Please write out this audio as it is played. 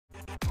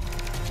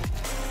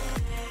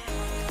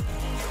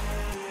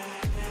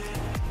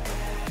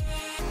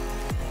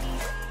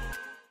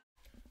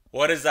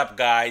What is up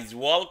guys,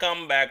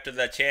 welcome back to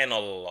the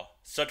channel.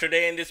 So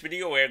today in this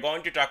video we're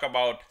going to talk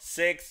about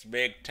 6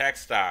 big tech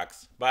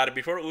stocks. But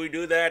before we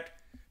do that,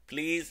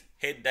 please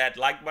hit that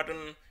like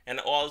button,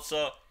 and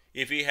also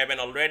if you haven't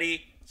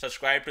already,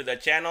 subscribe to the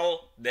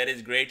channel. That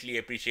is greatly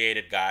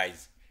appreciated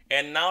guys.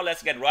 And now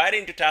let's get right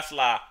into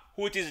Tesla,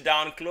 which is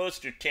down close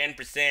to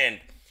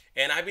 10%.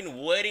 And I've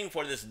been waiting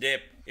for this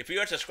dip. If you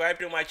are subscribed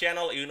to my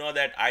channel, you know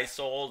that I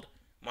sold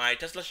my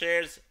Tesla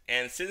shares,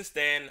 and since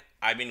then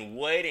I've been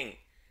waiting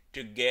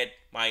to get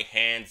my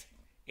hands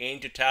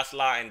into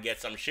Tesla and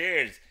get some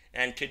shares.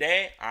 And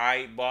today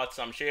I bought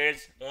some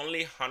shares,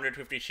 only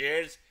 150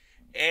 shares,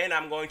 and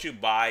I'm going to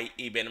buy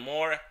even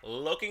more,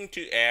 looking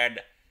to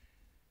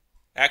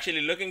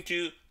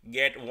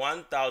get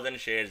 1,000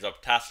 shares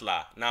of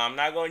Tesla. Now I'm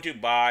not going to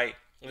buy,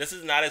 this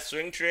is not a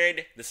swing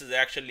trade, this is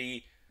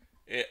actually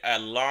a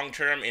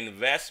long-term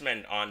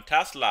investment on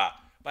Tesla,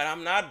 but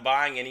I'm not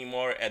buying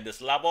anymore at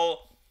this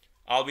level.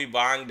 I'll be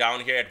buying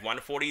down here at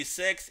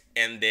 146,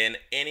 and then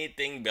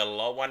anything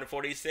below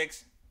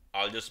 146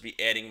 I'll just be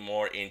adding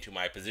more into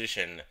my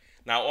position.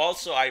 Now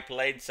also I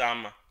played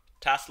some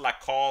Tesla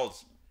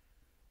calls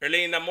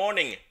early in the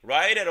morning,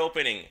 right at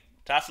opening.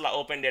 Tesla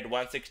opened at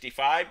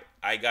 165.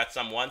 I got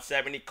some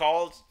 170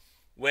 calls,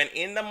 went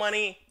in the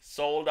money,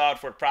 sold out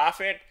for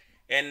profit,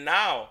 and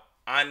now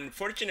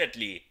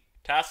unfortunately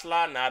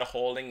Tesla not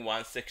holding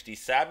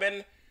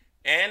 167,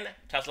 and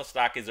Tesla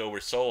stock is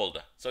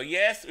oversold. So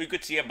yes, we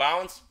could see a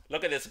bounce.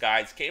 Look at this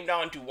guys, came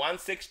down to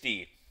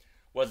 160,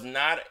 was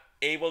not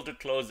able to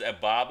close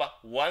above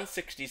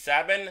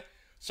 167.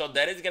 So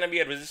that is going to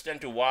be a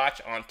resistance to watch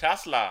on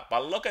Tesla.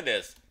 But look at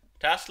this,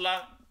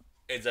 Tesla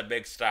is a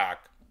big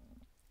stock.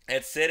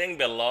 It's sitting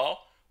below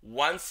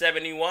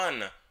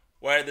 171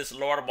 where this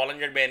lower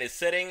Bollinger Band is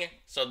sitting,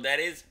 so that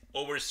is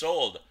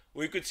oversold.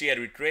 We could see a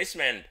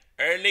retracement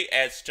early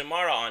as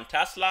tomorrow on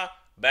Tesla,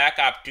 back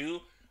up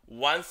to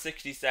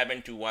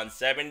 167 to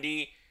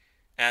 170,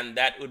 and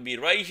that would be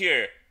right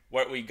here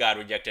where we got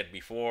rejected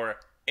before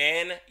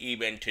and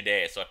even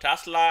today. So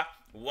Tesla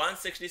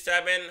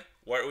 167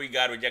 where we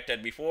got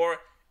rejected before,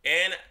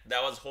 and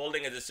that was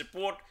holding as a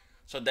support,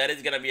 so that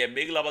is going to be a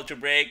big level to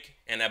break,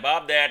 and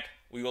above that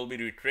we will be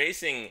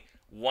retracing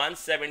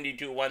 170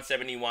 to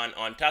 171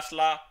 on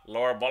Tesla,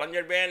 lower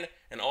Bollinger Band,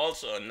 and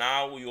also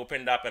now we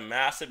opened up a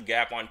massive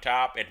gap on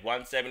top at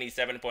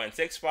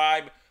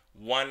 177.65,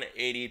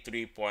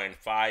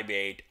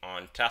 183.58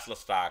 on Tesla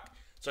stock.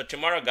 So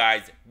tomorrow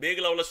guys,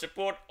 big level of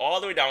support all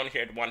the way down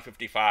here at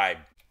 155.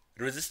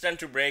 Resistance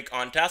to break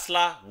on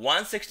Tesla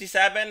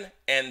 167,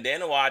 and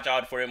then watch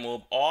out for a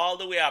move all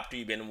the way up to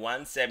even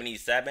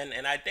 177,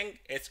 and I think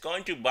it's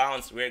going to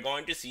bounce. We're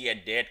going to see a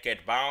dead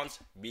cat bounce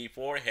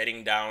before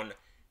heading down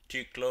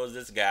to close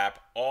this gap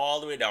all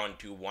the way down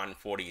to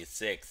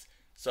 146.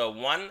 So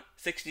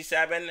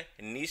 167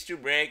 needs to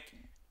break,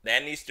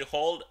 then needs to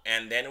hold,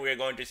 and then we're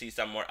going to see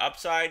some more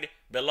upside.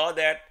 Below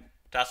that,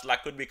 Tesla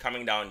could be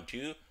coming down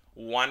to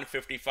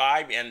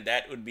 155, and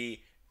that would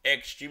be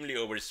extremely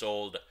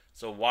oversold.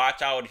 So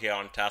watch out here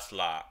on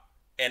Tesla.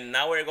 And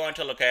now we're going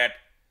to look at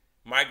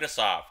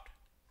Microsoft.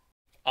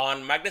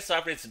 On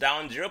Microsoft, it's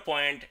down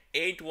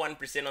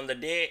 0.81% on the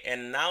day,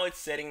 and now it's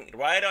sitting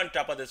right on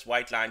top of this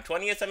white line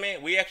 20 SMA.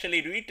 We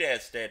actually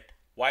retested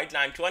white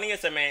line 20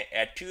 SMA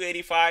at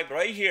 285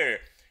 right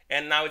here,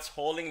 and now it's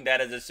holding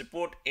that as a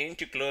support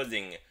into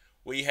closing.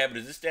 We have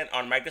resistance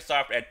on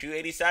Microsoft at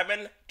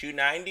 287,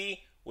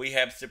 290. We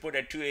have support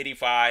at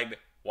 285,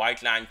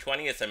 white line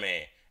 20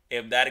 SMA.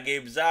 If that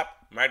gives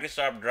up,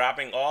 Microsoft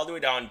dropping all the way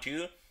down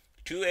to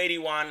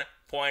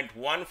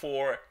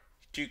 281.14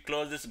 to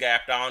close this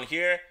gap down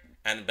here,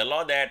 and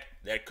below that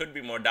there could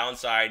be more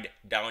downside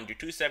down to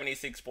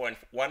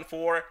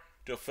 276.14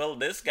 to fill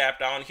this gap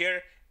down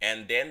here,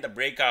 and then the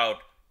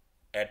breakout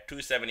at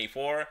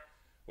 274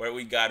 where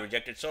we got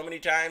rejected so many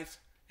times,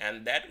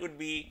 and that would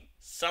be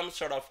some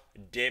sort of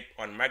dip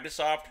on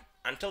Microsoft.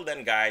 Until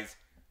then guys,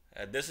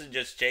 this is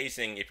just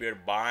chasing if you're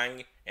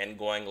buying and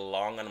going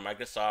long on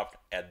Microsoft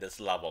at this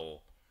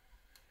level.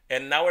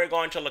 And now we're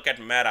going to look at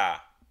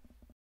Meta.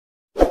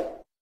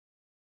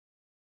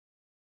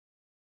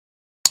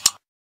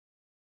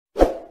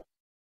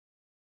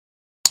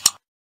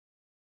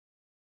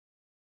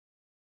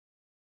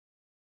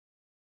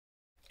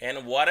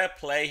 And what a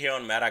play here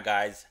on Meta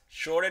guys.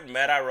 Shorted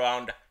Meta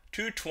around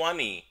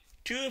 220,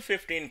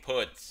 215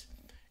 puts.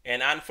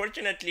 And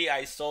unfortunately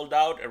I sold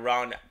out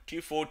around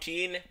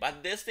 214,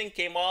 but this thing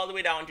came all the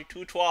way down to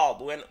 212,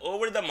 went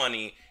over the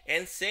money,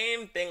 and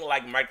same thing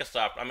like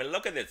Microsoft. I mean,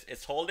 look at this,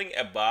 it's holding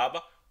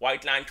above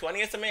white line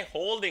 20 SMA,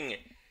 holding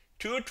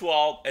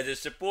 212 as a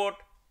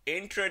support.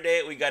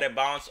 Intraday we got a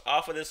bounce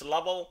off of this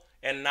level,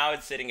 and now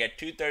it's sitting at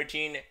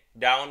 213,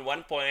 down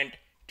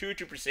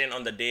 1.22%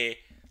 on the day.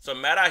 So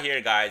Meta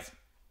here guys,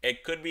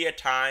 it could be a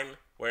time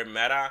where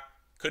Meta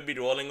could be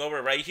rolling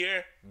over right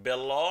here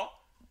below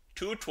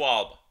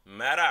 212.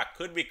 Meta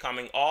could be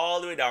coming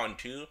all the way down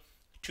to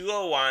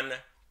 201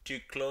 to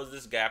close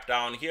this gap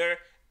down here,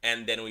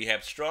 and then we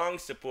have strong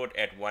support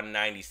at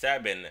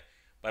 197.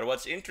 But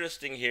what's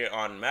interesting here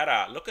on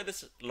Meta, look at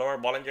this lower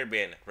Bollinger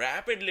Band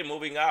rapidly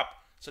moving up.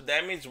 So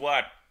that means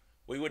what?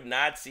 We would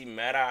not see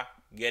Meta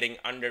getting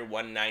under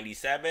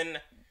 197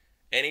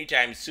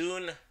 anytime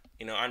soon,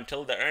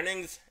 until the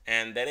earnings,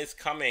 and that is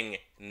coming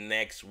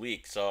next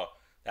week. So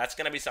that's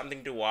going to be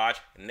something to watch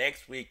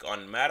next week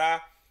on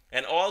Meta.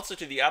 And also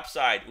to the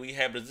upside, we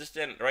have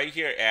resistance right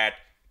here at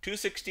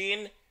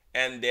 216,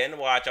 and then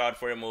watch out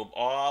for a move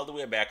all the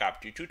way back up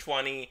to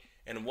 220.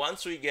 And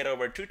once we get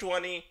over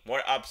 220,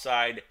 more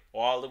upside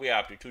all the way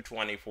up to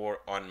 224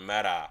 on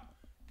Meta.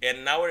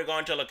 And now we're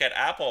going to look at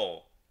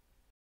Apple.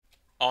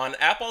 On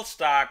Apple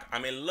stock,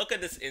 look at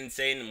this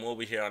insane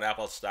move here on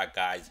Apple stock,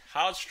 guys.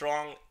 How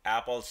strong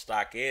Apple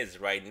stock is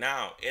right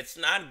now. It's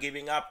not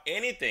giving up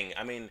anything.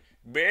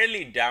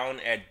 Barely down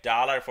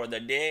 $1 for the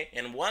day.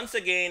 And once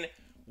again,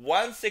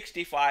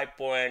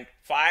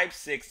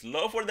 165.56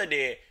 low for the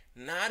day.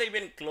 Not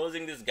even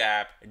closing this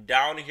gap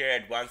down here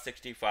at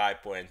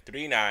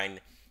 165.39.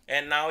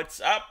 And now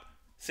it's up,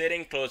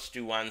 sitting close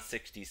to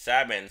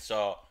 167.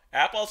 So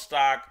Apple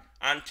stock,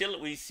 until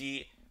we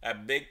see a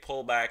big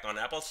pullback on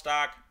Apple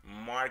stock,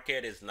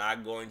 market is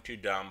not going to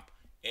dump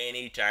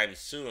anytime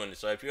soon.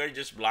 So if you're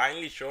just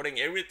blindly shorting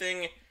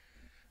everything,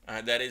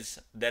 that is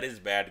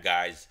bad,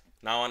 guys.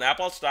 Now on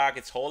Apple stock,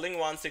 it's holding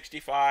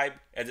 165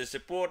 as a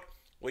support.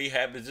 We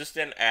have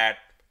resistance at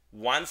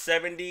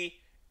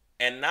 170,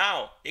 and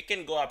now it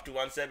can go up to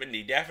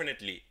 170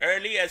 definitely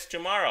early as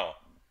tomorrow.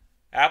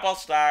 Apple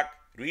stock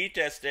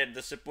retested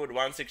the support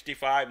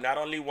 165 not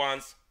only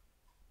once,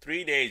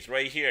 3 days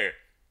right here,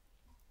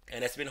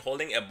 and it's been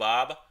holding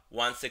above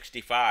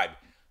 165.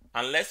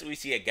 Unless we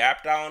see a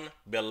gap down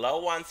below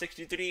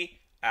 163,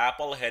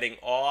 Apple heading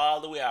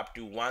all the way up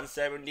to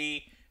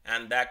 170,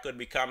 and that could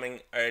be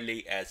coming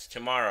early as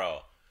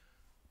tomorrow.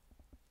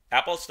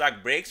 Apple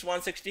stock breaks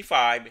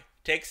 165,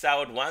 takes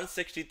out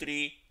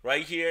 163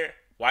 right here,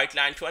 white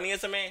line 20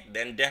 SMA,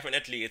 then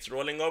definitely it's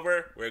rolling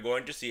over. We're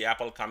going to see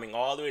Apple coming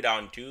all the way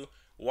down to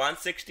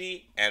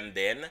 160 and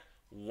then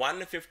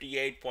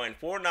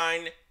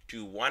 158.49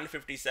 to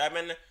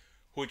 157,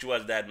 which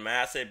was that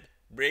massive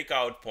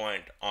breakout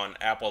point on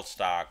Apple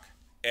stock.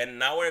 And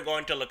now we're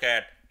going to look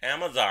at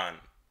Amazon.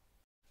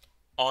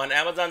 On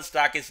Amazon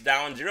stock, is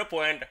down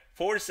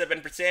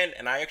 0.47%,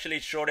 and I actually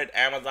shorted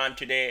Amazon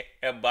today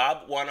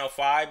above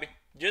 105,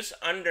 just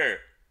under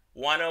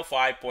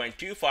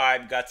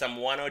 105.25, got some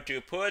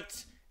 102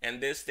 puts,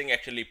 and this thing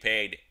actually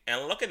paid.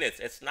 And look at this,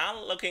 it's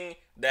not looking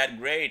that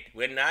great.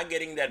 We're not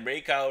getting that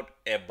breakout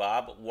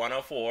above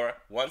 104.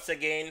 Once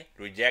again,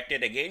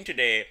 rejected again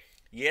today.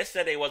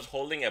 Yesterday was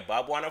holding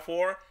above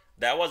 104,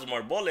 that was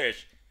more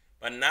bullish,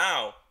 but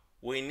now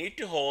we need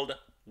to hold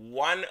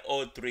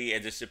 103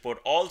 as a support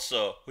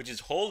also, which is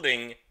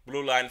holding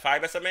blue line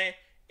 5 SMA,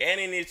 and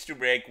it needs to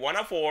break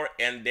 104,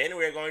 and then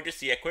we're going to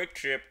see a quick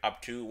trip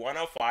up to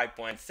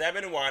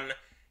 105.71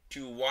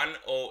 to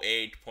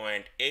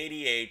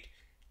 108.88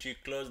 to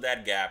close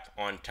that gap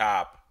on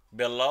top.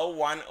 Below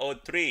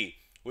 103,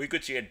 we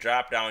could see a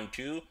drop down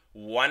to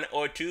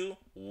 102,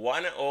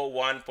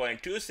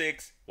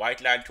 101.26,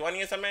 white line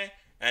 20 SMA,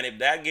 and if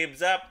that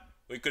gives up,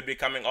 we could be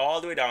coming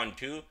all the way down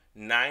to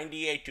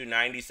 98 to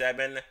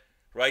 97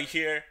 right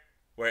here,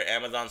 where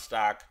Amazon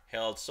stock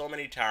held so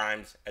many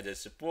times as a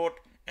support,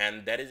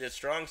 and that is a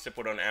strong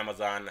support on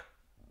Amazon.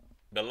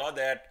 Below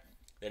that,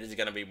 there is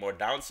going to be more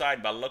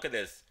downside, but look at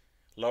this.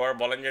 Lower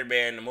Bollinger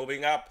Band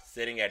moving up,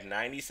 sitting at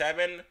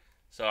 97.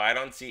 So I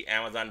don't see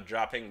Amazon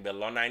dropping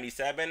below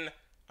 97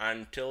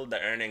 until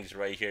the earnings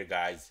right here,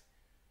 guys.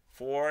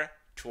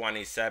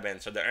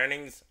 427. So the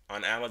earnings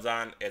on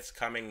Amazon is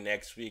coming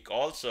next week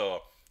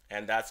also,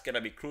 and that's going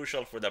to be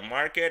crucial for the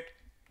market.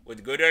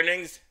 With good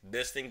earnings,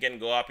 this thing can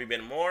go up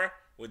even more.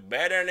 With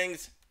bad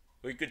earnings,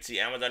 we could see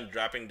Amazon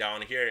dropping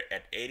down here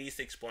at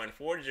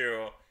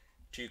 86.40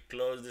 to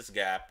close this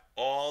gap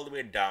all the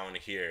way down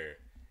here.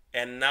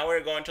 And now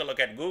we're going to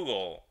look at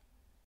Google.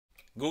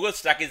 Google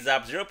stock is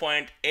up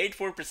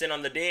 0.84%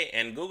 on the day,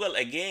 and Google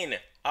again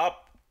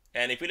up.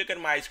 And if you look at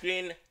my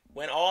screen,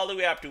 went all the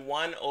way up to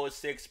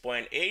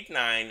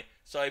 106.89.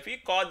 So if you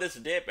caught this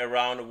dip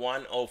around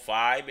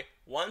 105,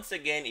 once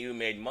again you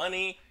made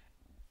money.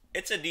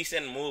 It's a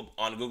decent move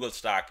on Google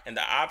stock, and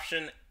the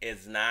option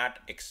is not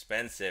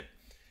expensive.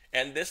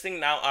 And this thing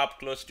now up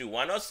close to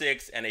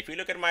 106, and if you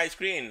look at my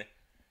screen,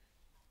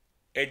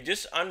 it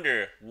just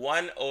under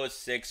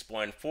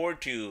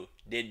 106.42,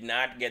 did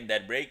not get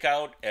that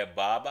breakout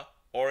above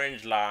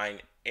orange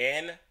line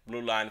and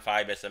blue line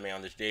 5 SMA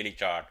on this daily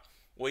chart.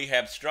 We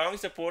have strong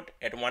support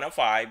at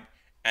 105,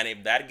 and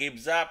if that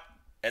gives up,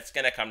 it's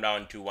gonna come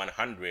down to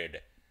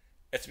 100.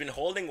 It's been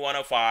holding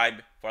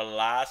 105 for the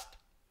last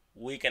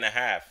week and a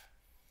half.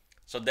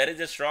 So that is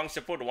a strong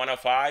support,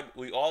 105.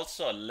 We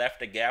also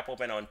left a gap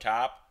open on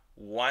top,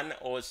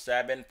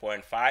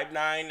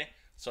 107.59.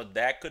 So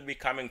that could be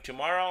coming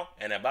tomorrow,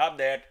 and above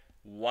that,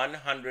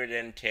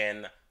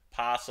 110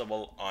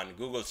 possible on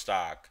Google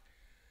stock.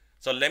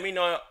 So let me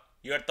know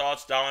your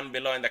thoughts down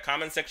below in the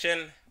comment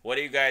section. What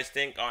do you guys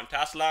think on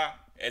Tesla?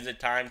 Is it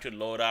time to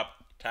load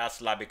up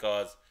Tesla?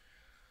 Because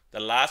The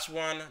last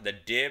one, the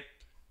dip,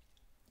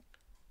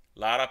 a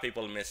lot of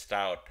people missed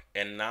out.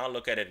 And now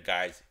look at it,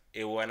 guys.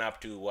 It went up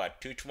to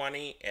what,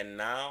 220, and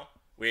now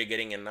we're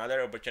getting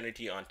another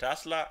opportunity on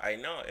Tesla. I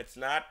know it's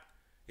not,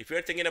 if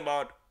you're thinking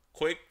about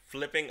quick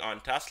flipping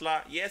on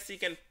Tesla, yes, you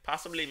can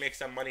possibly make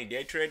some money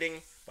day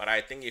trading, but I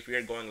think if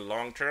you're going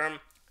long term,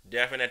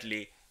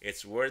 definitely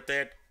it's worth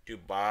it to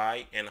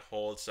buy and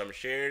hold some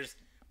shares.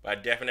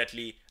 But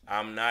definitely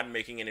I'm not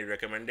making any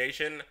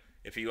recommendation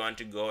if you want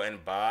to go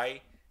and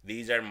buy.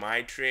 These are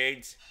my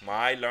trades,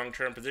 my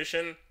long-term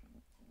position.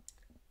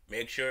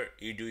 Make sure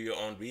you do your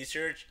own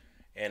research,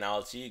 and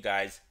I'll see you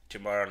guys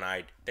tomorrow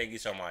night. Thank you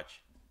so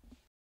much.